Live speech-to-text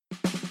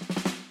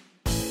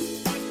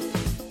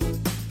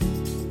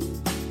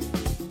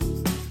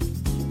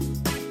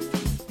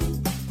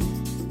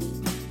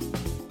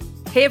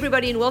Hey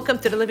everybody, and welcome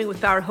to the Living with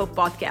Power Hope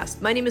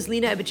podcast. My name is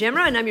Lena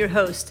Abijamra and I'm your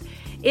host.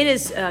 It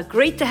is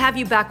great to have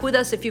you back with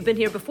us if you've been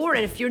here before,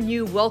 and if you're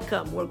new,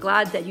 welcome. We're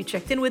glad that you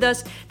checked in with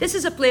us. This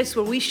is a place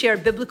where we share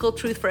biblical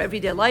truth for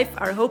everyday life.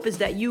 Our hope is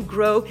that you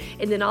grow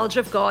in the knowledge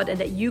of God and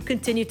that you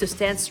continue to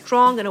stand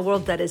strong in a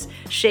world that is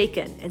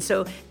shaken. And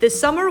so this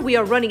summer, we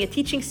are running a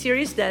teaching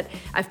series that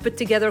I've put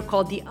together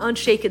called the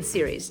Unshaken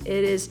series. It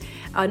is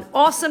an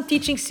awesome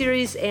teaching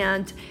series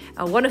and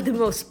one of the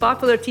most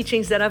popular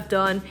teachings that I've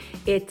done.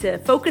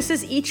 It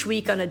focuses each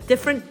week on a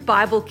different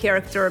Bible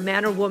character,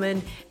 man or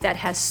woman, that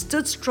has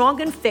stood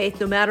strong in faith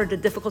no matter the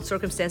difficult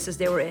circumstances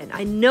they were in.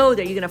 I know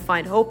that you're going to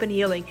find hope and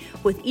healing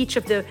with each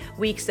of the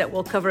weeks that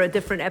we'll cover a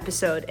different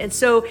episode. And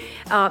so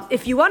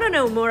if you want to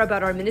know more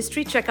about our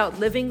ministry, check out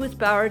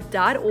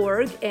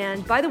livingwithpower.org.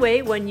 And by the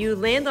way, when you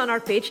land on our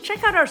page,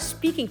 check out our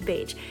speaking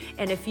page.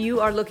 And if you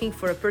are looking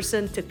for a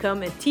person to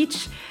come and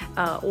teach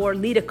or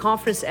lead a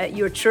conference at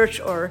your church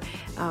or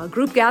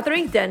group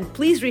gathering, then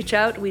please reach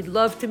out. We'd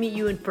love to meet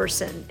you in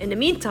person. In the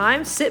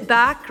meantime, sit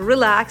back,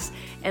 relax,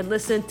 and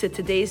listen to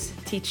today's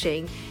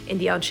teaching in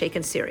the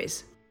Unshaken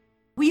series.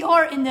 We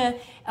are in the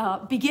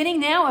beginning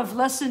now of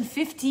lesson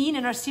 15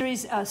 in our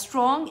series,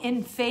 Strong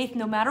in Faith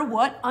No Matter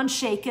What.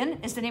 Unshaken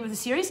is the name of the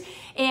series.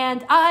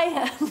 And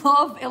I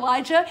love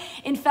Elijah.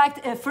 In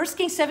fact, 1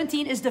 Kings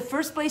 17 is the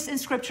first place in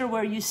Scripture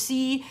where you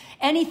see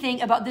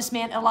anything about this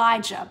man,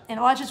 Elijah. And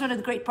Elijah is one of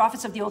the great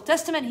prophets of the Old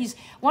Testament. He's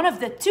one of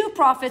the two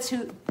prophets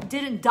who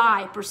didn't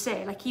die per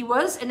se. Like he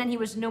was, and then he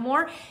was no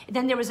more. And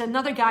then there was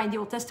another guy in the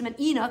Old Testament,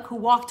 Enoch, who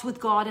walked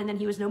with God, and then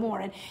he was no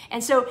more.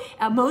 And so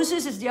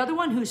Moses is the other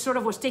one who sort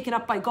of was taken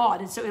up by God.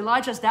 And so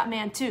Elijah's that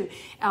man too.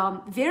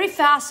 Very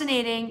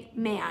fascinating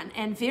man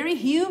and very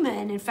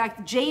human. In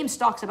fact, James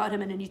talks about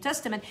him in the New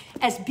Testament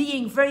as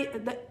being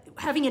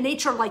having a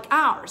nature like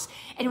ours.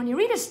 And when you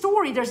read his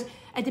story,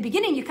 at the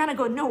beginning, you kind of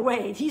go, no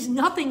way, he's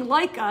nothing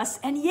like us.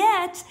 And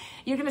yet,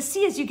 you're going to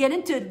see as you get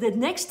into the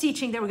next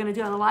teaching that we're going to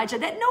do on Elijah,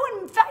 that no,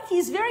 in fact,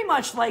 he's very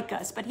much like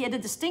us. But he had a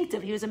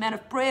distinctive, he was a man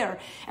of prayer.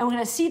 And we're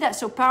going to see that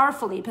so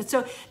powerfully. But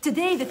so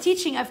today, the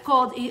teaching I've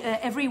called,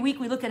 every week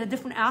we look at a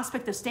different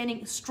aspect of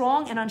standing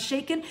strong and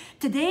unshaken.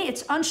 Today,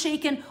 it's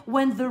unshaken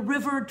when the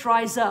river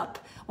dries up.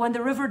 When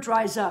the river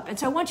dries up. And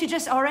so I want you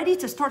just already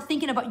to start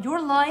thinking about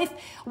your life,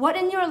 what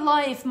in your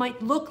life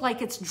might look like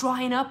it's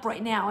drying up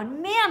right now.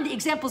 And man, the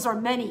examples are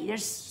many.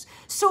 There's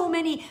so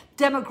many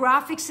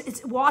demographics.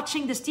 It's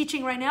watching this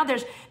teaching right now. There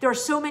are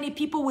so many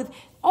people with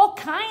all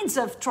kinds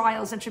of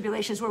trials and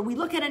tribulations where we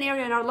look at an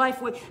area in our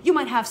life where you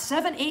might have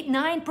 7, 8,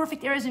 9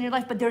 perfect areas in your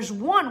life, but there's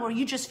one where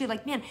you just feel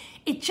like, man,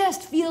 it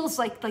just feels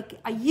like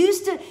I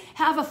used to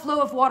have a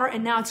flow of water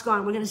and now it's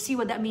gone. We're going to see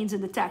what that means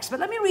in the text. But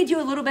let me read you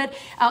a little bit.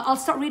 I'll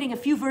start reading a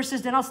few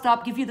verses, then I'll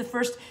stop, give you the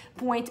first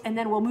point, and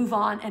then we'll move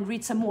on and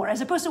read some more. As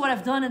opposed to what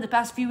I've done in the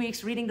past few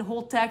weeks, reading the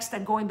whole text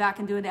and going back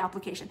and doing the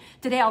application.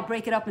 Today, I'll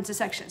break it up into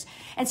sections.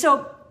 And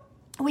so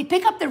we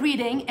pick up the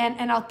reading,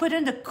 and I'll put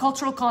in the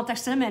cultural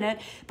context in a minute,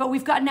 but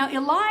we've got now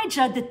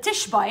Elijah, the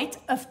Tishbite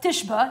of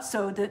Tishba,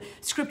 so the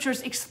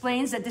scriptures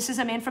explains that this is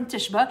a man from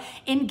Tishba,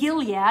 in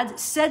Gilead,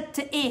 said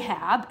to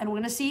Ahab, and we're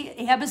going to see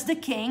Ahab is the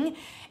king.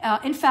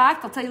 In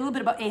fact, I'll tell you a little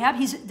bit about Ahab.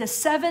 He's the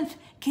 7th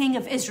king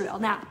of Israel.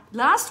 Now,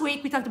 last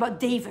week we talked about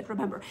David,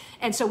 remember?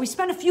 And so we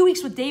spent a few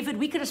weeks with David.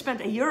 We could have spent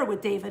a year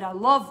with David. I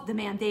love the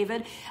man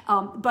David.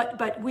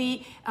 But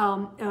we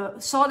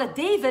saw that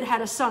David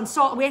had a son,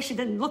 Saul. We actually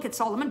didn't look at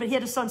Solomon, but he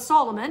had a son,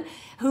 Solomon,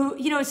 who,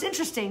 it's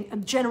interesting,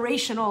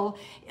 generational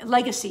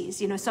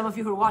legacies. Some of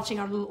you who are watching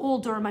are a little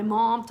older. My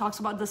mom talks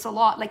about this a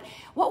lot. Like,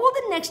 what will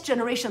the next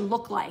generation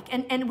look like?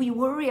 And we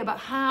worry about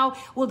how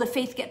will the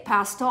faith get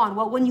passed on.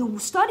 Well, when you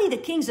study the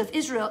kings of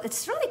Israel,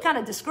 it's really kind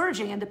of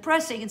discouraging and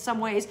depressing in some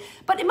ways,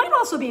 but it might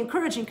also be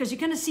encouraging because you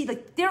kind of see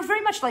like they're very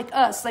much like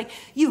us. Like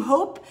you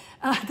hope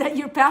that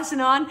you're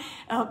passing on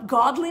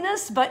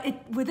godliness, but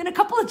within a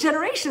couple of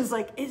generations,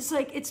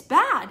 it's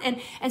bad.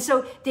 And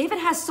so David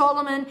has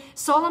Solomon.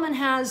 Solomon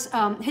has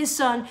his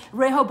son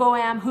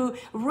Rehoboam, who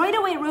right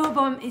away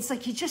Rehoboam, it's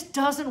like he just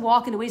doesn't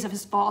walk in the ways of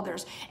his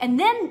fathers. And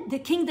then the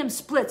kingdom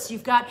splits.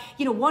 You've got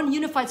one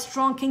unified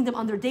strong kingdom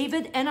under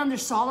David and under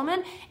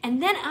Solomon,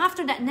 and then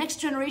after that next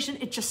generation,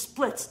 it just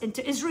splits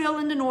into Israel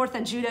in the north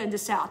and Judah in the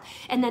south.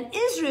 And then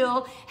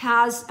Israel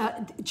has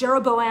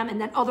Jeroboam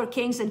and then other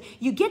kings. And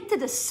you get to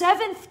the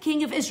 7th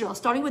king of Israel,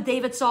 starting with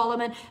David,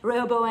 Solomon,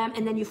 Rehoboam,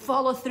 and then you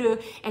follow through.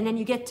 And then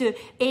you get to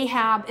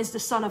Ahab is the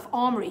son of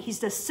Omri. He's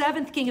the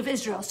 7th king of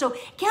Israel. So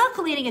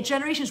calculating a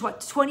generation is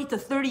 20 to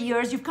 30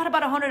 years. You've got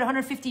about 100,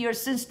 150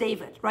 years since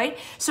David, right?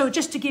 So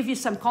just to give you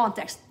some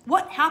context,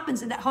 what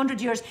happens in that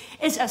 100 years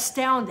is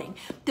astounding.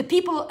 The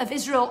people of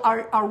Israel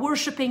are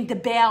worshiping the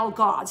Baal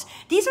gods.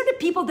 These are the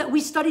people that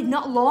we studied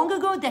not long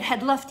ago that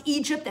had left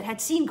Egypt, that had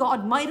seen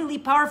God mightily,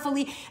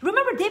 powerfully.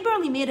 Remember, they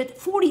barely made it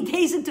 40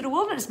 days into the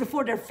wilderness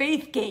before their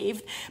faith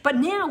caved. But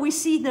now we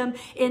see them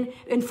in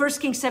 1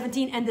 Kings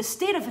 17, and the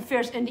state of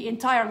affairs in the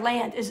entire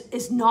land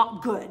is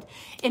not good.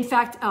 In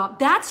fact,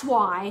 that's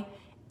why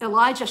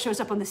Elijah shows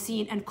up on the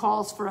scene and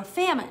calls for a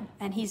famine,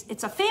 and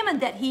it's a famine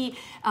that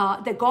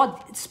that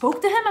God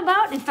spoke to him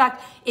about. In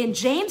fact, in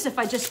James, if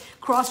I just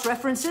cross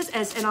references,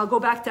 and I'll go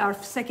back to our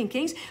 2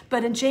 Kings,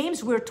 but in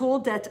James we're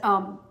told that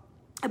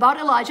about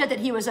Elijah, that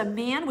he was a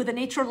man with a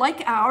nature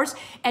like ours,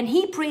 and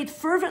he prayed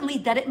fervently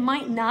that it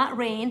might not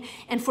rain.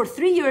 And for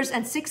 3 years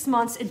and 6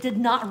 months, it did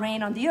not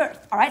rain on the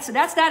earth. All right, so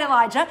that's that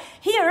Elijah.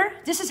 Here,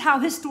 this is how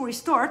his story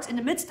starts in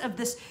the midst of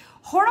this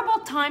horrible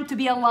time to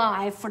be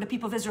alive for the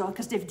people of Israel,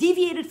 because they've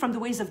deviated from the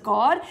ways of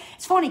God.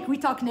 It's funny, we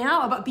talk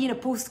now about being a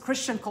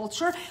post-Christian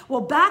culture.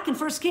 Well, back in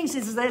 1 Kings,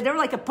 they were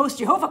like a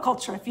post-Jehovah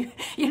culture.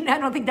 I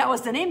don't think that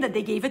was the name that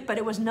they gave it, but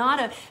it was not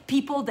a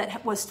people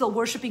that was still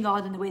worshiping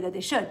God in the way that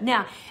they should.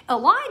 Now,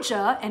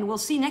 Elijah, and we'll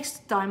see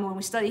next time when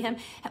we study him,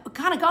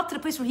 kind of got to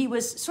the place where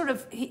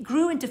he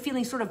grew into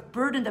feeling sort of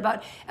burdened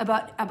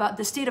about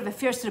the state of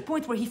affairs, to the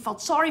point where he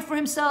felt sorry for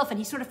himself, and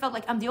he sort of felt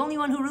like, I'm the only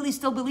one who really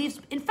still believes.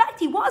 In fact,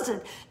 he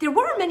wasn't. There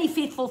were many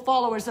faithful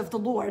followers of the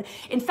Lord.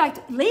 In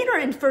fact, later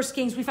in 1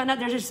 Kings, we find out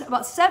there's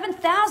about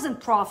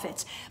 7,000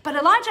 prophets. But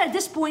Elijah, at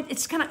this point,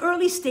 it's kind of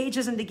early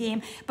stages in the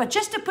game. But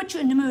just to put you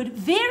in the mood,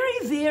 very,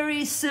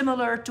 very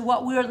similar to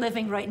what we're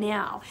living right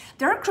now.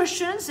 There are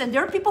Christians and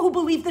there are people who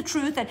believe the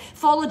truth and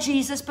follow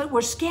Jesus, but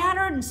we're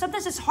scattered. And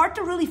sometimes it's hard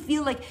to really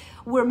feel like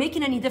we're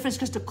making any difference,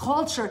 because the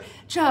culture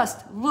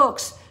just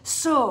looks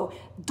so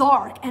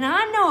dark. And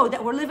I know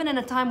that we're living in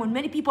a time when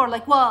many people are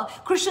like, well,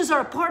 Christians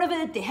are a part of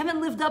it. They haven't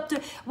lived up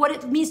to what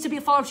it means to be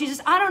a follower of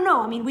Jesus. I don't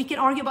know. I mean, we can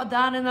argue about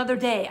that another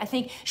day. I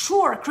think,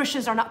 sure,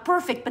 Christians are not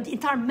perfect, but the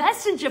entire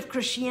message of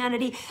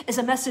Christianity is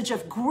a message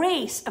of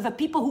grace, of a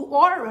people who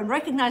are and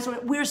recognize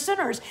we're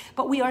sinners,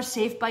 but we are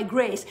saved by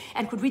grace.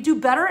 And could we do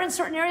better in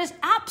certain areas?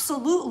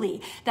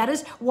 Absolutely. That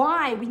is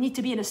why we need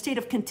to be in a state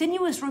of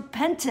continuous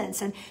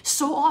repentance. And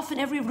so often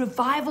every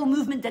revival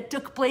movement that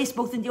took place,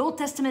 both in the Old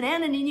Testament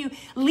and in the New,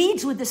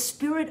 leads with the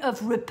spirit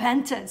of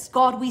repentance.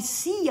 God, we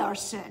see our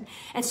sin.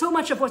 And so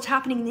much of what's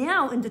happening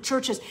now in the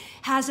churches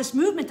has this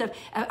movement of,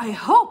 I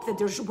hope that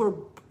we're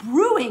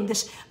brewing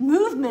this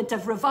movement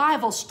of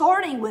revival,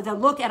 starting with a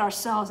look at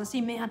ourselves and see,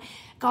 man,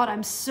 God,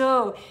 I'm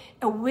so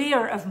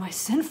aware of my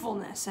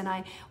sinfulness and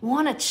I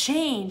want to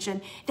change.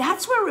 And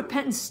that's where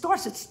repentance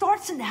starts. It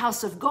starts in the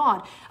house of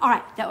God. All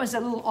right, that was a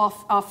little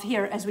off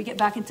here as we get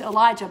back into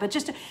Elijah. But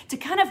just to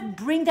kind of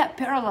bring that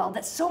parallel,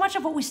 that so much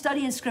of what we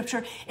study in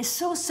Scripture is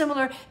so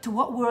similar to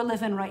what we're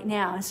living right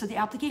now. And so the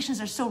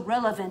applications are so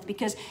relevant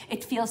because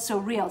it feels so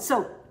real.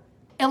 So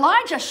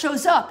Elijah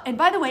shows up. And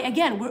by the way,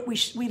 again,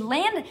 we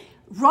land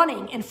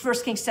running in 1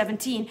 Kings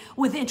 17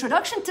 with the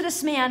introduction to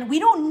this man. We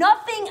know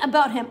nothing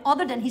about him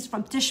other than he's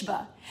from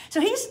Tishba.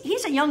 So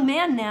he's a young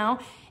man now,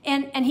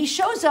 and he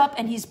shows up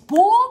and he's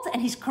bold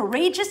and he's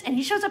courageous, and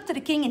he shows up to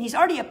the king, and he's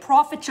already a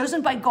prophet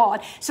chosen by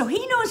God. So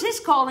he knows his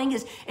calling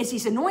is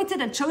he's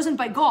anointed and chosen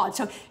by God.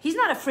 So he's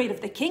not afraid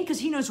of the king because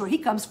he knows where he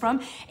comes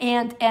from.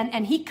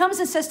 And he comes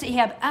and says to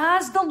Ahab,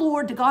 as the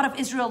Lord, the God of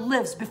Israel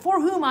lives,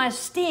 before whom I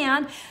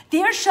stand,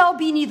 there shall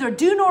be neither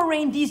dew nor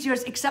rain these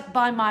years except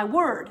by my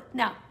word.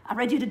 Now, I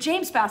read you the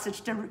James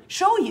passage to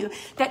show you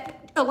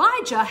that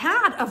Elijah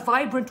had a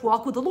vibrant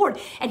walk with the Lord,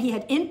 and he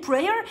had in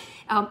prayer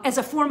as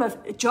a form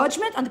of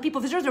judgment on the people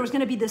of Israel. There was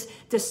going to be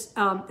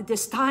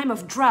this time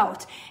of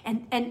drought,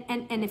 and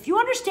if you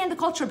understand the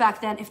culture back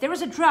then, if there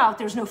was a drought,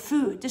 there's no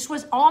food. This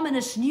was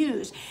ominous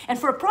news, and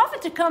for a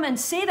prophet to come and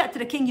say that to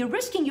the king, you're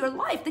risking your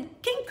life. The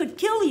king could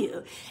kill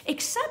you,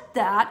 except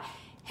that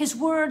his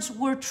words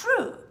were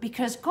true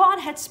because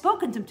God had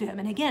spoken to him.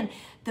 And again,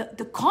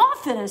 the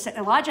confidence that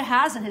Elijah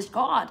has in his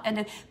God, and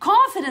the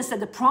confidence that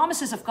the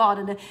promises of God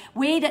and the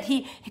way that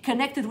he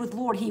connected with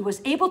Lord, he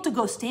was able to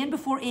go stand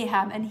before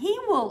Ahab, and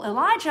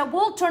Elijah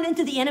will turn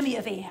into the enemy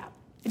of Ahab.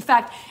 In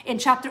fact, in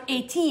chapter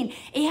 18,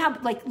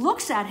 Ahab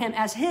looks at him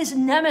as his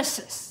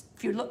nemesis.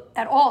 If you look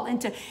at all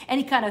into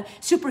any kind of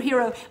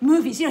superhero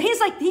movies,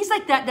 he's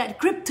like that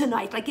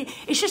kryptonite.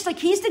 It's just like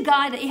he's the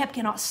guy that Ahab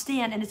cannot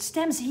stand. And it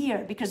stems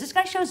here because this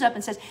guy shows up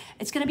and says,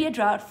 it's going to be a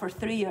drought for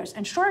 3 years.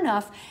 And sure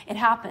enough, it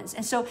happens.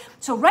 And so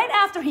right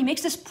after he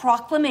makes this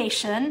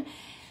proclamation,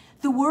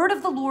 the word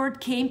of the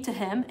Lord came to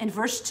him in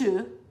verse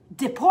 2,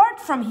 depart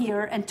from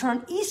here and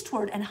turn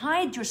eastward and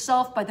hide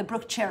yourself by the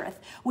brook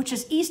Cherith, which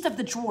is east of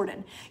the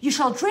Jordan. You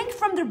shall drink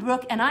from the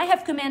brook, and I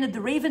have commanded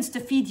the ravens to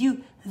feed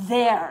you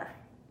there.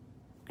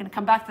 Going to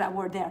come back to that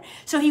word there.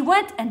 So he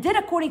went and did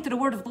according to the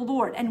word of the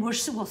Lord. And we'll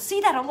see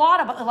that a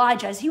lot about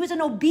Elijah, as he was an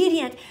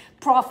obedient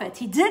prophet.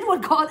 He did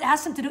what God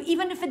asked him to do,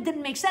 even if it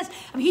didn't make sense.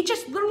 I mean, he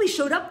just literally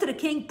showed up to the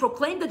king,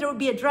 proclaimed that there would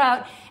be a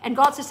drought, and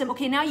God says to him,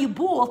 okay, now you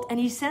bolt,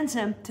 and he sends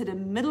him to the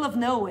middle of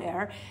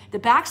nowhere, the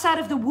backside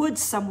of the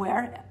woods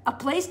somewhere, a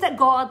place that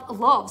God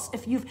loves.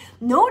 If you've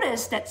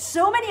noticed that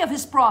so many of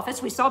his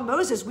prophets, we saw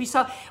Moses, we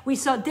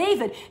saw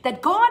David,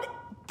 that God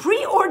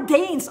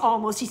preordains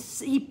almost.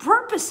 He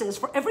purposes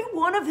for every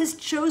one of his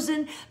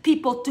chosen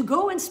people to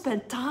go and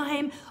spend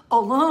time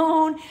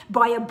alone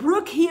by a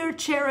brook here,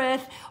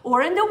 Cherith,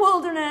 or in the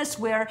wilderness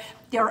where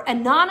they're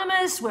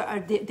anonymous,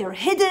 where they're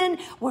hidden,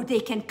 where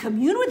they can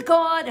commune with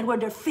God, and where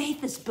their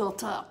faith is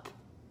built up.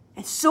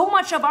 And so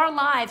much of our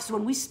lives,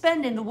 when we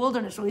spend in the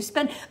wilderness, when we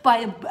spend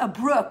by a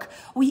brook,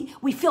 we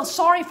feel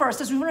sorry for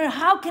ourselves. We wonder,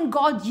 how can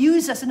God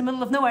use us in the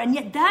middle of nowhere? And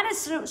yet that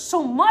is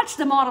so much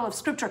the model of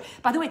Scripture.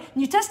 By the way,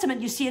 New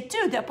Testament, you see it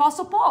too. The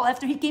Apostle Paul,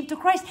 after he came to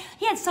Christ,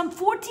 he had some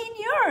 14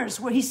 years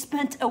where he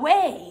spent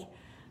away,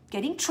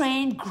 getting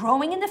trained,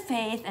 growing in the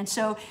faith. And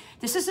so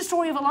this is the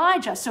story of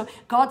Elijah. So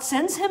God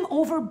sends him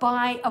over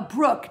by a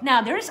brook.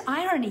 Now, there is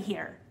irony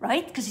here,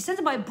 right? Because he sends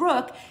him by a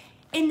brook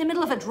in the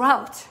middle of a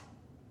drought.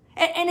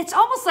 And it's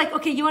almost like,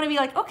 okay, you want to be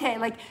like, okay,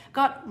 like,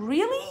 God,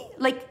 really?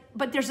 Like,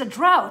 but there's a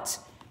drought.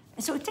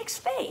 And so it takes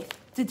faith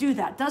to do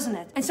that, doesn't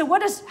it? And so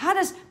how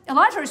does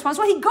Elijah respond?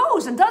 Well, he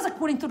goes and does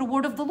according to the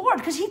word of the Lord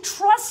because he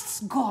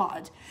trusts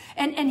God.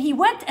 And he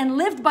went and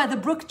lived by the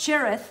brook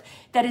Cherith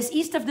that is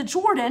east of the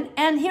Jordan.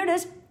 And here it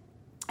is.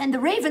 And the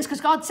ravens,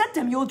 because God said to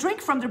him, you'll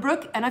drink from the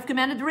brook, and I've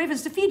commanded the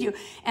ravens to feed you.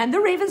 And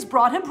the ravens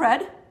brought him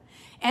bread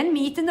and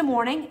meat in the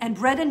morning, and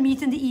bread and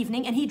meat in the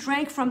evening, and he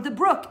drank from the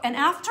brook. And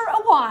after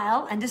a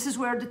while, and this is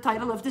where the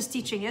title of this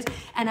teaching is,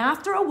 and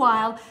after a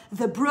while,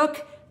 the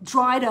brook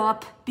dried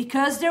up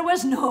because there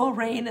was no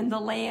rain in the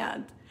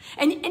land.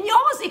 And you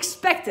always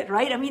expect it,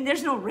 right? I mean,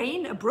 there's no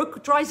rain, a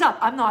brook dries up.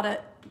 I'm not an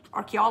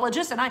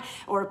archaeologist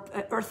or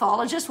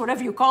earthologist,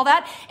 whatever you call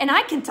that. And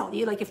I can tell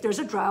you, like, if there's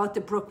a drought,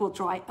 the brook will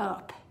dry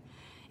up.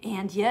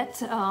 And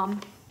yet,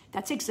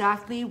 that's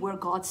exactly where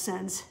God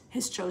sends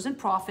his chosen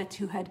prophet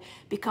who had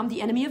become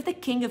the enemy of the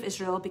king of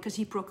Israel because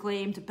he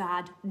proclaimed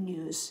bad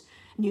news.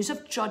 News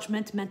of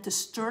judgment meant to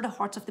stir the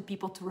hearts of the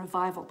people to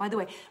revival. By the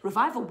way,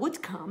 revival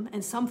would come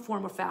in some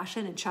form or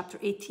fashion in chapter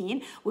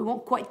 18. We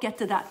won't quite get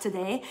to that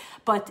today.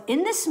 But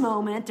in this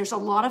moment, there's a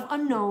lot of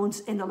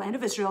unknowns in the land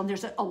of Israel. And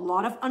there's a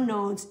lot of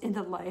unknowns in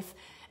the life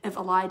of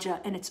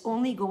Elijah. And it's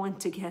only going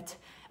to get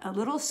a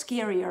little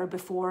scarier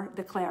before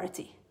the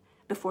clarity,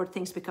 before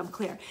things become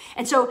clear.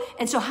 And so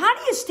how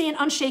do you stand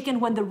unshaken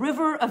when the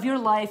river of your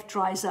life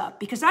dries up?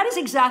 Because that is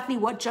exactly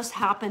what just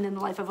happened in the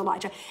life of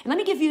Elijah. And let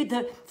me give you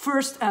the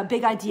first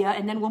big idea,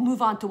 and then we'll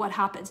move on to what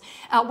happens.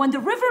 When the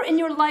river in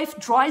your life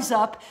dries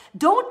up,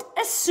 don't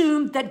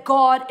assume that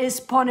God is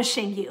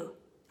punishing you.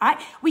 All right?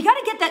 We got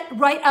to get that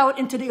right out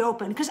into the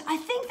open, because I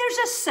think there's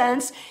a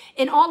sense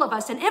in all of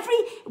us, and every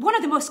one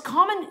of the most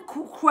common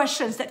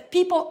questions that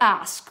people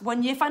ask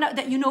when you find out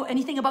that you know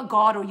anything about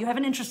God, or you have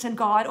an interest in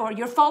God, or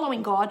you're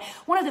following God,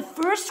 one of the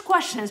first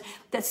questions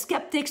that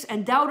skeptics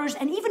and doubters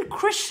and even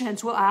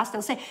Christians will ask,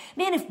 they'll say,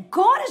 man, if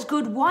God is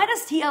good, why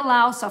does he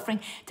allow suffering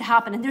to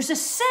happen? And there's a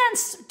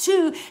sense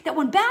too that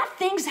when bad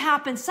things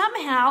happen,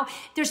 somehow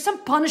there's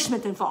some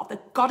punishment involved,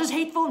 that God is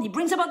hateful and he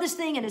brings about this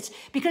thing and it's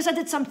because I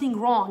did something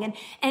wrong.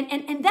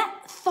 And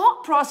that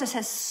thought process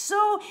has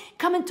so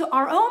come into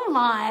our own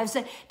lives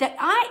that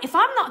if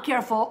I'm not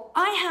careful,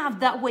 I have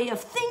that way of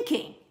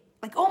thinking.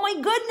 Like, oh my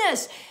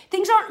goodness,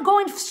 things aren't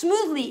going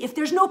smoothly. If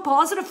there's no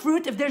positive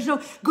fruit, if there's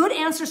no good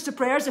answers to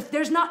prayers, if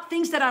there's not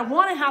things that I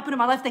want to happen in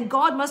my life, then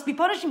God must be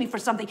punishing me for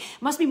something.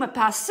 It must be my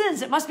past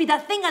sins. It must be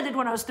that thing I did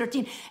when I was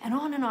 13, and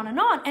on and on and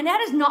on. And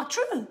that is not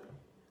true.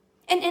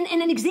 And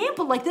an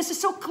example like this is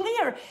so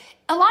clear.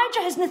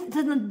 Elijah has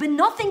been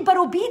nothing but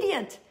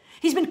obedient.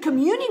 He's been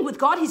communing with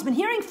God. He's been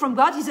hearing from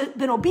God. He's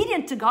been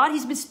obedient to God.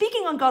 He's been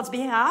speaking on God's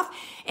behalf.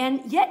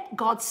 And yet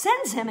God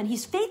sends him, and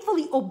he's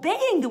faithfully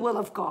obeying the will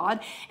of God.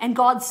 And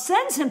God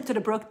sends him to the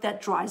brook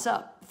that dries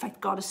up. In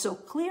fact, God is so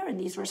clear in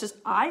these verses.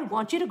 I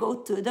want you to go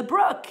to the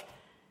brook.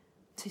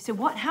 So you say,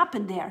 what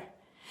happened there?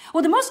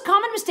 Well, the most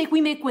common mistake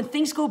we make when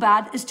things go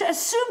bad is to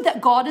assume that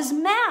God is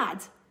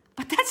mad.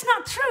 But that's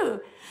not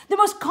true. The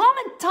most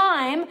common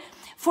time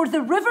for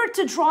the river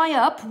to dry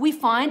up, we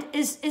find,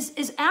 is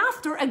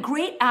after a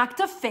great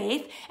act of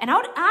faith. And I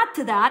would add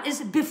to that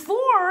is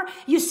before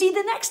you see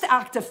the next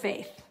act of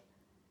faith,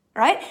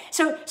 right?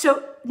 So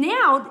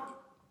now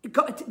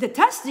the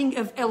testing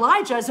of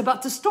Elijah is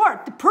about to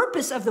start. The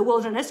purpose of the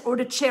wilderness, or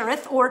the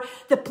Cherith, or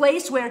the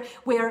place where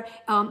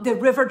the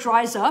river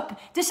dries up,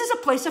 this is a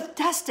place of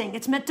testing.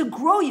 It's meant to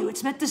grow you.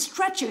 It's meant to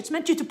stretch you. It's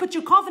meant you to put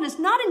your confidence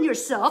not in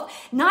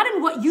yourself, not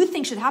in what you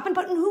think should happen,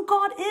 but in who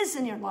God is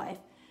in your life.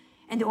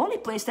 And the only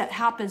place that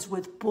happens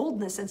with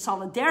boldness and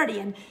solidarity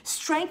and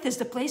strength is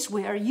the place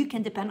where you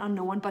can depend on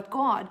no one but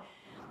God.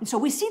 And so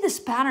we see this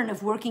pattern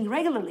of working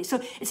regularly. So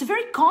it's a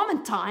very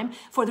common time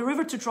for the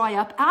river to dry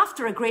up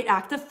after a great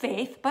act of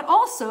faith, but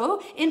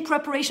also in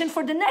preparation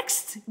for the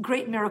next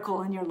great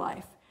miracle in your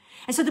life.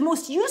 And so the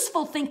most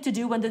useful thing to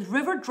do when the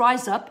river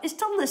dries up is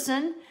to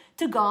listen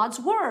to God's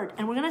word.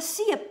 And we're going to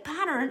see a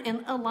pattern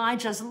in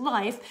Elijah's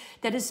life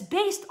that is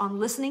based on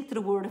listening to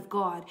the word of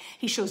God.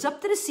 He shows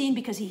up to the scene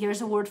because he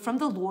hears a word from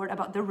the Lord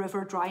about the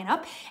river drying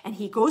up. And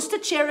he goes to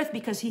Cherith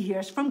because he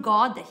hears from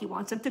God that he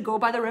wants him to go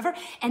by the river.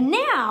 And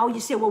now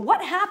you say, well,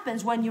 what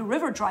happens when your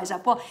river dries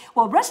up?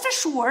 Well, rest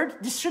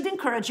assured, this should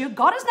encourage you.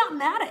 God is not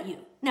mad at you.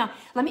 Now,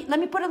 let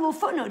me put a little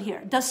footnote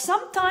here.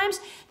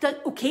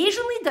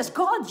 Occasionally, does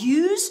God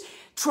use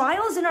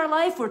trials in our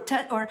life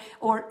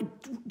or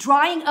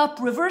drying up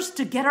rivers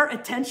to get our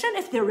attention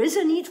if there is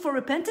a need for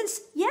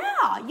repentance?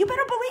 Yeah, you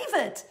better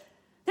believe it.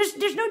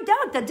 There's no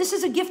doubt that this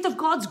is a gift of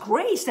God's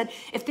grace, that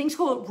if things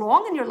go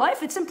wrong in your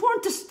life, it's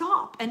important to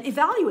stop and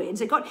evaluate and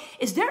say, God,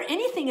 is there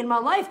anything in my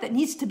life that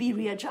needs to be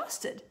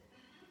readjusted?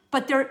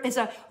 But there is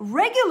a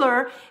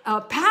regular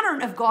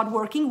pattern of God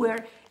working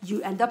where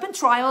you end up in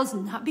trials,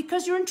 not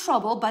because you're in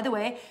trouble. By the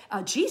way,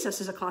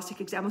 Jesus is a classic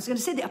example. I was going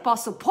to say the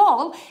Apostle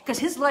Paul, because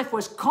his life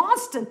was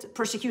constant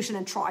persecution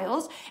and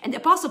trials. And the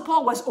Apostle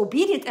Paul was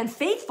obedient and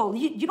faithful.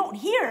 You don't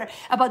hear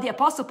about the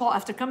Apostle Paul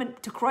after coming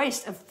to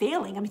Christ of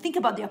failing. I mean, think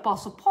about the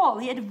Apostle Paul.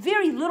 He had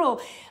very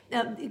little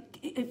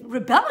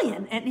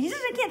rebellion. And he says,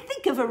 I can't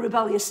think of a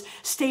rebellious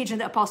stage in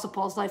the Apostle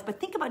Paul's life. But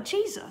think about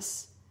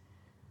Jesus.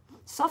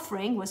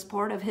 Suffering was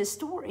part of his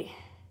story.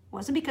 It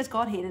wasn't because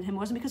God hated him. It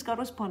wasn't because God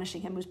was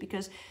punishing him. It was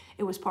because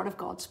it was part of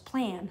God's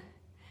plan.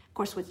 Of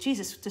course, with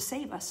Jesus, to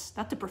save us,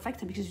 not to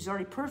perfect him because he's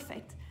already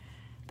perfect.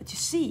 But you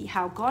see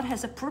how God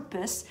has a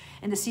purpose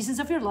in the seasons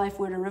of your life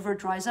where the river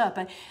dries up.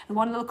 And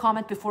one little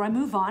comment before I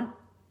move on.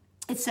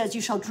 It says,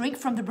 you shall drink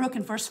from the brook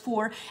in verse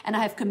 4, and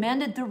I have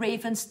commanded the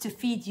ravens to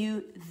feed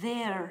you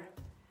there.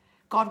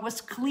 God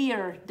was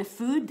clear. The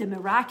food, the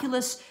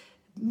miraculous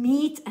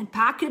meat and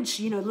package,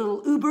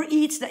 little Uber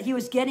Eats that he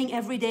was getting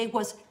every day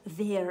was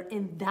there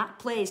in that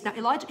place. Now,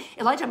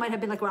 Elijah might have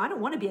been like, well, I don't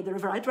want to be at the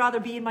river. I'd rather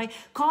be in my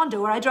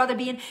condo, or I'd rather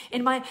be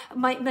in my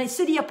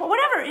city,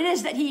 whatever it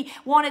is that he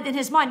wanted in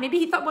his mind. Maybe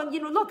he thought, well,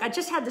 look, I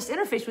just had this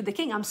interface with the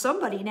king. I'm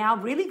somebody now.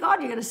 Really, God?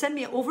 You're going to send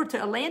me over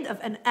to a land of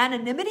an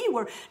anonymity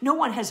where no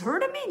one has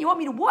heard of me? And you want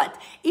me to what?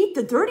 Eat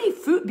the dirty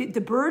food?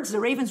 The birds, the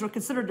ravens were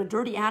considered a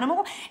dirty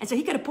animal. And so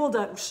he could have pulled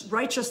a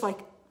righteous, like,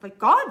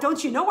 God,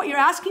 don't you know what you're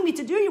asking me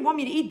to do? You want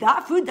me to eat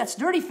that food? That's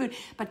dirty food.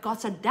 But God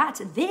said,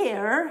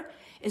 there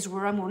is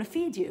where I'm going to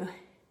feed you.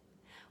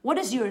 What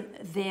is your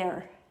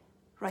there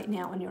right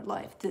now in your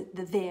life? The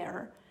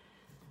there.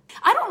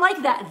 I don't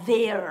like that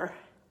there.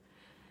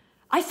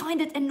 I find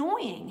it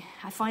annoying.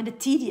 I find it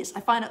tedious. I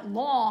find it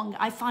long.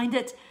 I find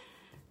it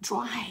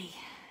dry.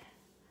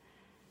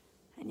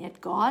 And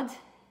yet God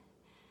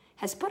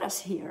has put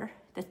us here,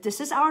 that this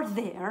is our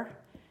there.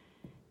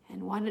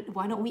 And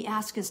why don't we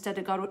ask instead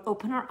that God would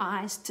open our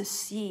eyes to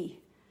see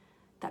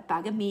that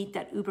bag of meat,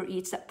 that Uber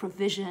Eats, that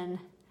provision,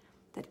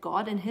 that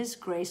God in his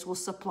grace will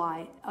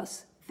supply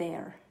us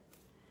there.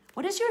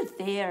 What is your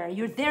there?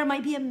 Your there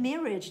might be a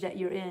marriage that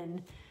you're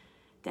in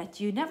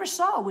that you never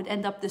saw would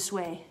end up this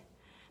way.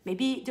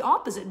 Maybe the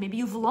opposite. Maybe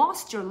you've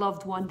lost your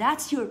loved one.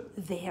 That's your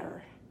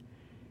there.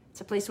 It's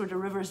a place where the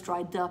river is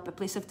dried up, a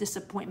place of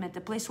disappointment,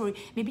 a place where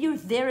maybe your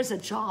there is a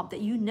job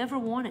that you never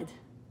wanted.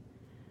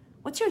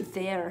 What's your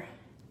there?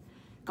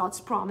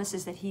 God's promise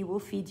is that he will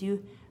feed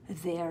you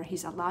there.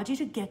 He's allowed you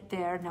to get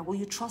there. Now, will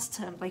you trust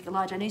him like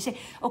Elijah? And you say,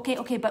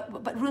 okay,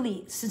 but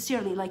really,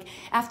 sincerely, like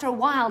after a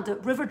while, the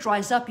river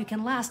dries up. You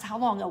can last how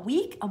long? A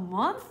week? A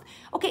month?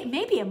 Okay,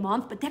 maybe a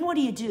month, but then what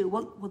do?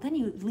 Well, then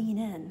you lean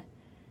in.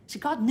 So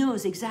God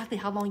knows exactly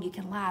how long you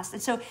can last.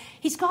 And so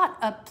he's got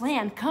a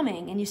plan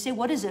coming. And you say,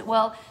 what is it?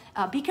 Well,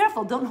 be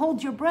careful. Don't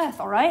hold your breath,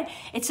 all right?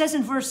 It says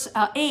in verse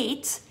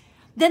 8,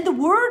 then the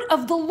word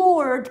of the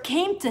Lord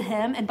came to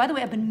him. And by the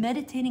way, I've been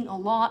meditating a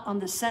lot on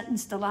the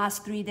sentence the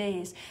last 3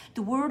 days.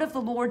 The word of the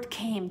Lord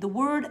came. The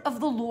word of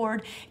the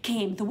Lord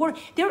came.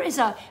 There is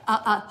a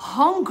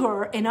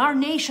hunger in our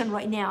nation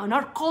right now, in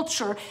our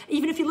culture.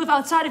 Even if you live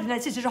outside of the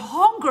United States, there's a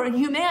hunger in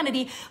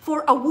humanity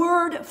for a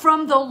word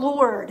from the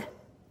Lord.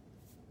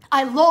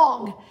 I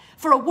long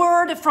for a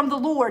word from the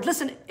Lord.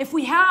 Listen, if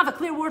we have a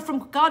clear word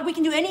from God, we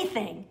can do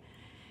anything.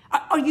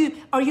 Are you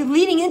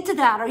leaning into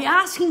that? Are you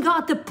asking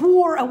God to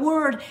pour a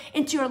word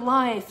into your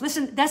life?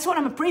 Listen, that's what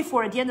I'm going to pray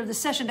for at the end of the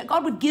session, that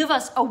God would give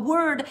us a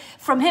word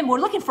from him.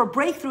 We're looking for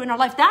breakthrough in our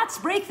life. That's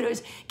breakthrough,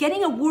 is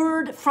getting a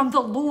word from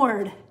the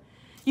Lord.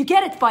 You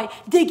get it by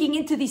digging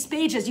into these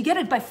pages. You get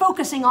it by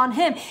focusing on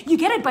him. You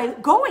get it by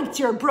going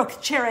to your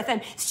brook, Cherith,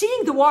 and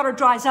seeing the water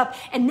dries up.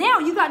 And now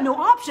you got no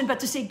option but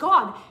to say,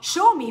 God,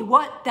 show me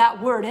what that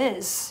word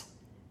is.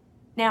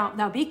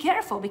 Now be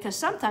careful, because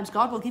sometimes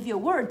God will give you a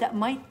word that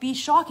might be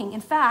shocking.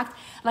 In fact,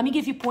 let me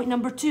give you point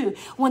number 2.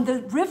 When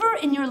the river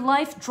in your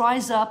life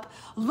dries up,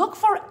 look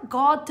for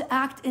God to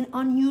act in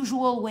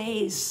unusual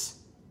ways.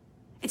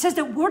 It says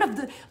the word of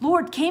the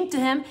Lord came to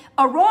him,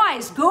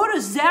 arise, go to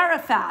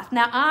Zarephath.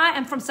 Now, I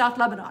am from South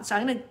Lebanon, so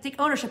I'm going to take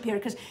ownership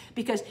here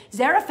because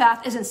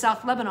Zarephath is in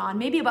South Lebanon,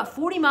 maybe about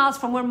 40 miles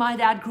from where my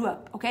dad grew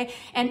up, okay?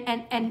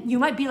 And you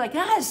might be like,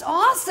 that's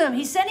awesome.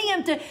 He's sending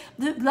him to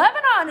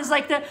Lebanon is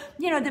like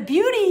the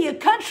beauty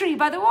country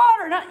by the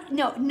water.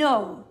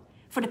 No.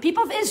 For the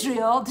people of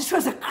Israel, this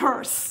was a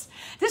curse.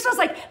 This was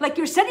like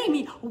you're sending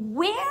me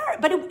where?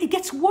 But it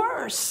gets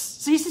worse.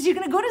 So he says, you're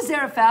going to go to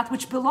Zarephath,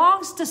 which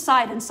belongs to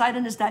Sidon.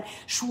 Sidon is that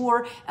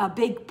shore,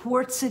 big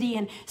port city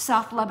in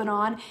South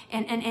Lebanon.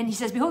 And he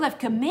says, behold, I've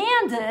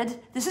commanded,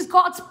 this is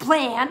God's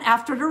plan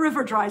after the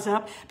river dries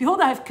up.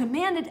 Behold, I have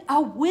commanded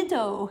a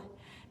widow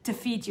to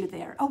feed you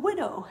there. A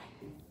widow.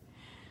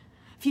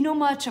 If you know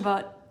much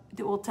about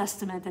the Old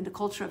Testament and the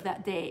culture of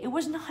that day, it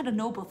was not a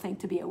noble thing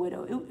to be a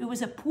widow. It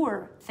was a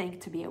poor thing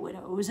to be a widow.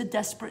 It was a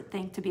desperate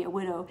thing to be a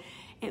widow.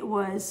 It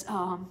was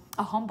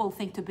a humble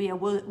thing to be a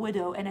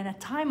widow. And in a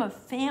time of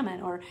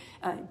famine or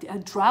a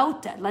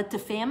drought that led to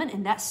famine,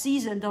 in that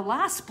season, the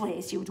last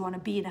place you would want to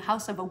be in the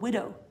house of a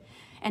widow.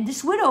 And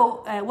this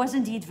widow was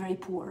indeed very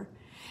poor.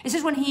 It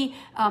says when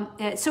let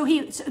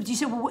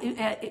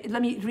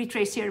me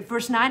retrace here.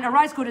 Verse 9,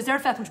 arise, go to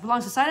Zarephath, which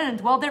belongs to Sidon, and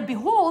dwell there.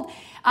 Behold,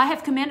 I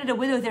have commanded a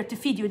widow there to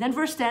feed you. Then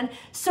verse 10,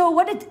 so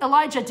what did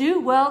Elijah do?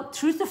 Well,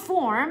 true to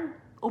form,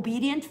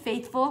 obedient,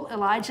 faithful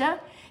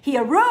Elijah, he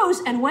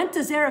arose and went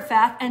to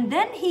Zarephath, and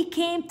then he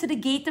came to the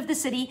gate of the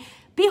city.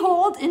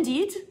 Behold,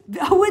 indeed,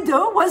 a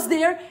widow was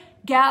there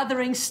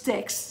gathering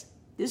sticks.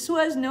 This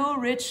was no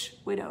rich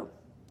widow.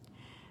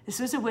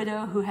 This was a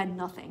widow who had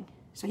nothing.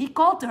 So he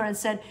called to her and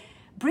said,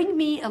 bring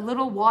me a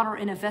little water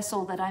in a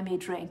vessel that I may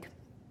drink.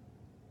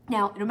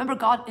 Now, remember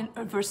God in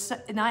verse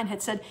 9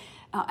 had said,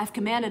 I've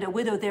commanded a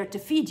widow there to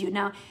feed you.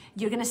 Now,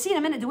 you're going to see in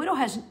a minute, the widow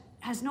has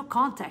no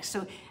context.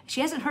 So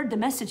she hasn't heard the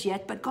message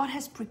yet, but God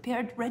has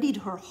readied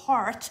her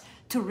heart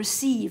to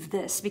receive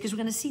this, because we're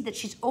going to see that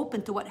she's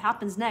open to what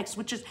happens next,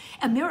 which is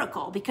a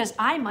miracle, because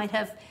I might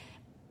have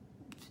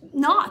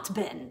not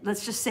been.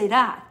 Let's just say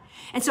that.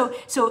 And so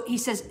he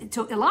says,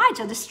 so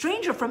Elijah, the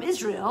stranger from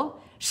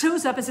Israel,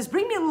 shows up and says,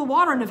 bring me a little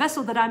water in a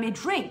vessel that I may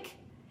drink.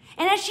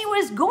 And as she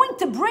was going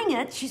to bring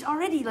it, she's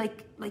already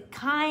like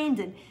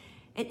kind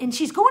and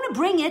she's going to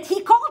bring it.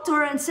 He called to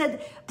her and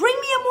said, bring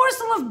me a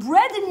morsel of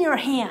bread in your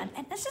hand.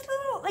 And this is a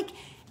little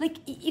like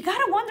you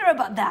got to wonder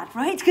about that,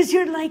 right? Because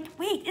you're like,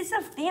 wait, it's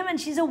a famine.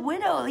 She's a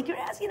widow. Like you're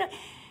asking,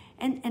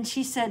 and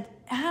she said,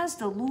 as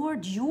the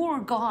Lord your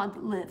God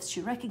lives.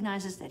 She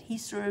recognizes that he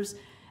serves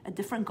a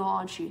different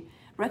God. She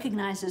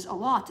recognizes a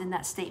lot in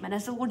that statement.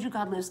 As the Lord your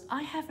God lives,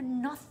 I have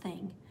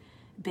nothing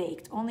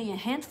baked, only a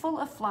handful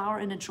of flour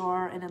in a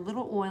jar and a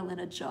little oil in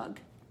a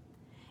jug.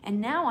 And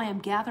now I am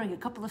gathering a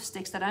couple of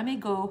sticks that I may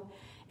go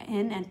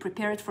in and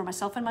prepare it for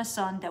myself and my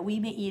son, that we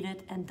may eat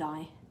it and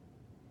die.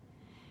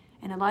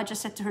 And Elijah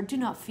said to her, do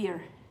not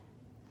fear.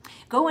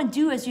 Go and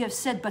do as you have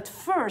said, but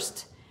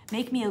first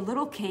make me a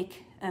little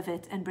cake of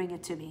it and bring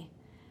it to me.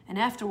 And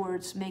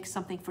afterwards make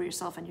something for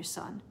yourself and your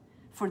son.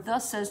 For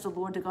thus says the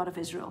Lord, the God of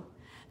Israel,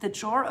 the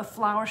jar of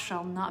flour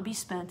shall not be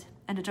spent,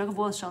 and the jug of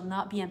oil shall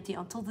not be empty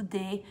until the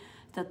day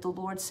that the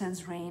Lord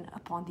sends rain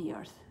upon the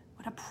earth.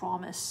 What a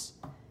promise.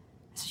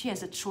 So she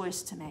has a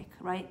choice to make,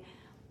 right?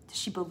 Does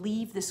she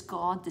believe this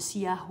God, this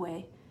Yahweh?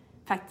 In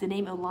fact, the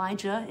name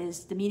Elijah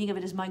the meaning of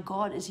it is my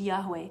God is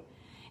Yahweh.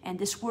 And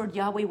this word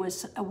Yahweh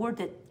was a word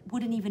that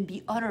wouldn't even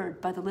be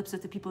uttered by the lips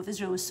of the people of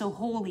Israel. It was so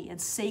holy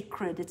and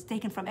sacred. It's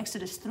taken from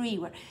Exodus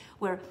 3,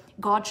 where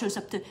God shows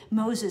up to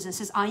Moses and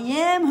says, I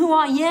am who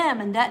I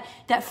am. And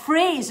that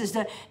phrase is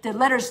the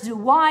letters the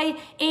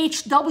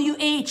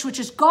YHWH, which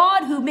is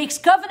God who makes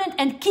covenant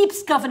and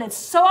keeps covenant,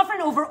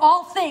 sovereign over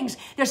all things.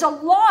 There's a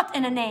lot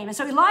in a name. And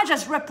so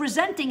Elijah's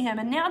representing him.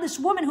 And now this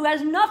woman who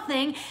has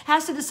nothing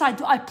has to decide,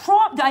 do I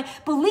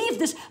believe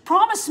this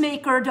promise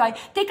maker? Do I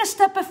take a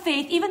step of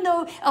faith, even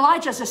though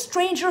Elijah's a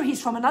stranger,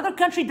 he's from another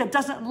country that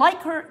doesn't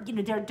like her,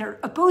 they're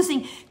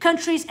opposing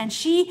countries, and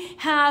she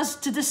has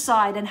to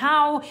decide. And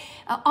how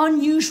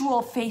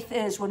unusual faith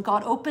is when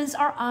God opens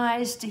our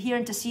eyes to hear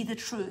and to see the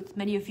truth.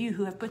 Many of you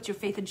who have put your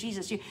faith in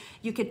Jesus,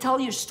 you can tell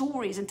your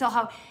stories and tell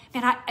how,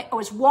 man, I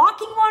was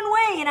walking one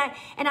way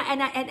and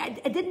I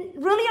didn't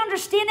really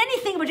understand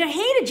anything, but I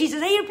hated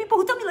Jesus. I hear people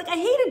who tell me like I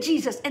hated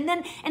Jesus, and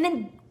then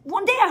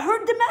one day I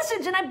heard the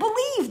message and I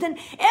believed, and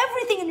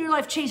everything in your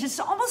life changed. It's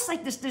almost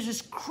like there's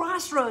this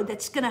crossroad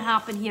that's going to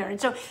happen here.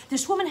 And so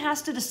this woman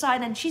has to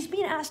decide, and she's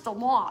being asked a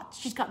lot.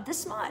 She's got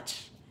this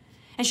much.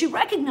 And she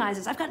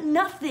recognizes, I've got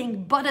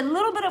nothing but a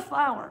little bit of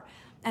flour.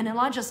 And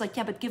Elijah's like,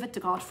 yeah, but give it to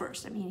God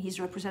first. I mean, he's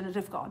a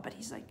representative of God, but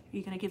he's like, are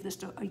you going to give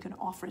this are you going to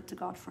offer it to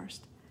God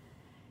first?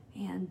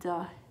 And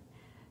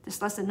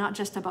this lesson, not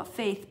just about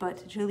faith,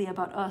 but it's really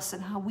about us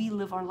and how we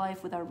live our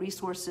life with our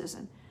resources.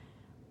 And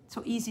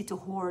so easy to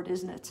hoard,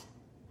 isn't it?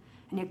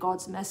 And yet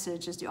God's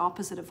message is the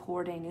opposite of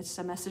hoarding. It's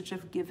a message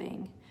of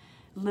giving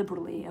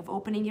liberally, of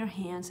opening your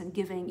hands and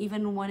giving,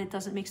 even when it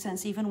doesn't make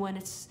sense, even when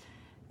it's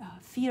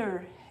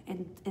fear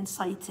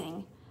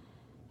inciting.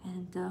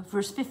 And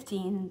verse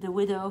 15, the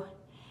widow.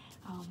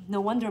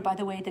 No wonder, by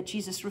the way, that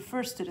Jesus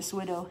refers to this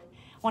widow.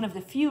 One of the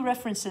few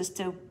references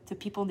to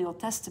people in the Old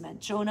Testament.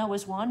 Jonah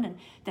was one and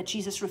that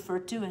Jesus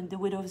referred to, and the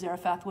widow of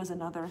Zarephath was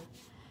another.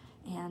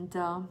 And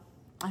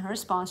in her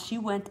response, she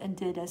went and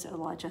did as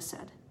Elijah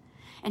said.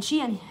 And she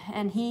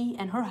and he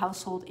and her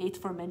household ate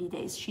for many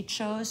days. She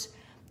chose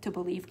to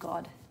believe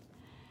God.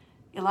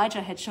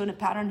 Elijah had shown a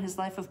pattern in his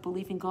life of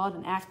believing God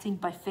and acting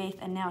by faith,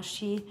 and now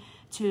she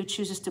too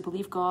chooses to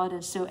believe God.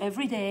 And so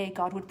every day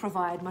God would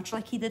provide, much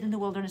like he did in the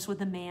wilderness with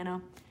the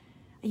manna.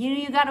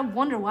 You got to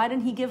wonder, why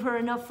didn't he give her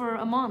enough for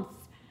a month?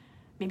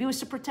 Maybe it was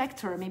to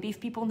protect her. Maybe if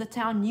people in the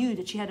town knew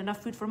that she had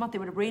enough food for a month, they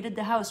would have raided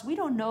the house. We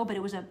don't know, but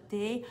it was a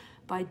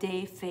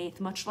day-by-day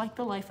faith, much like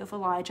the life of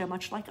Elijah,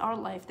 much like our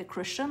life. The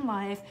Christian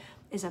life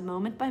is a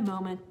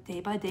moment-by-moment,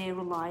 day-by-day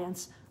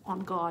reliance on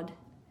God.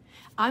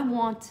 I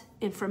want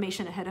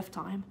information ahead of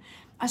time.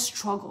 I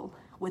struggle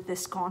with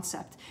this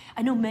concept.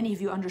 I know many of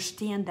you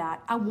understand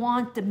that. I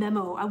want the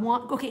memo. I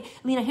want, okay,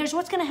 Lena, here's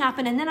what's going to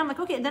happen. And then I'm like,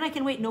 okay, then I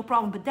can wait, no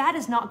problem. But that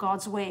is not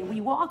God's way.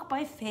 We walk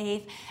by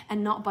faith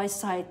and not by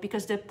sight,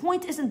 because the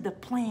point isn't the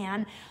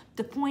plan.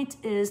 The point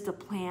is the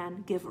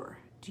plan giver.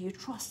 Do you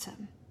trust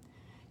him?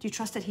 Do you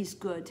trust that he's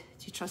good?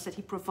 Do you trust that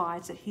he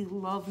provides, that he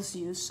loves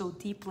you so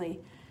deeply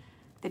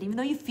that even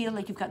though you feel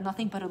like you've got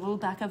nothing but a little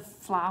bag of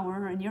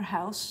flour in your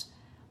house,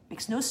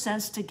 makes no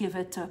sense to give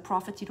it to a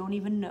prophet you don't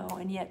even know,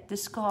 and yet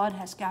this God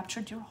has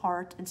captured your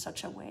heart in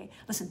such a way.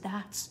 Listen,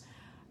 that's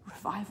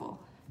revival.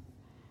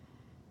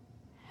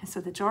 And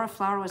so the jar of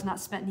flour was not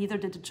spent, neither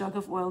did the jug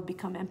of oil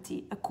become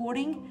empty,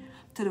 according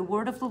to the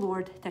word of the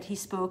Lord that he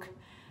spoke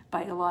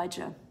by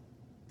Elijah.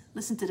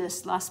 Listen to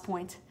this last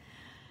point,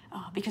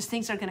 because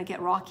things are going to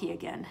get rocky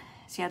again.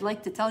 See, I'd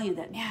like to tell you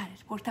that, man,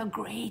 it worked out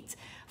great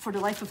for the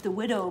life of the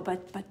widow,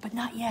 but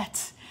not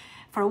yet.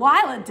 For a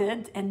while it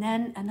did, and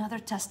then another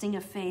testing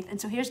of faith. And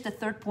so here's the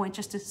third point,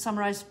 just to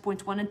summarize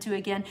points 1 and 2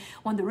 again.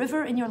 When the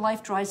river in your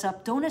life dries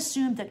up, don't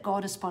assume that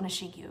God is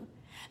punishing you.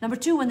 Number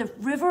 2, when the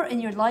river in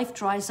your life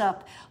dries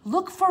up,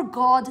 look for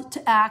God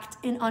to act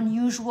in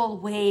unusual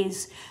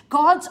ways.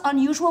 God's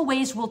unusual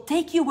ways will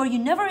take you where you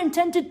never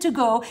intended to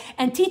go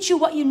and teach you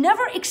what you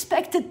never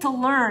expected to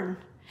learn.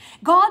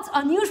 God's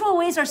unusual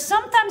ways are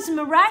sometimes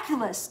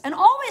miraculous and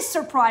always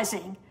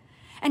surprising.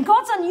 And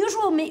God's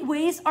unusual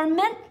ways are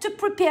meant to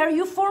prepare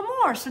you for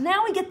more. So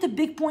now we get to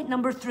big point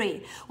number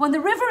 3. When the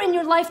river in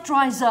your life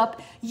dries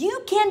up,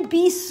 you can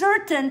be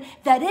certain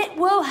that it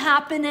will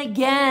happen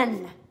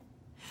again.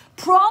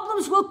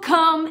 Problems will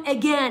come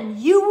again.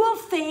 You will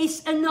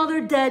face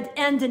another dead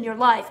end in your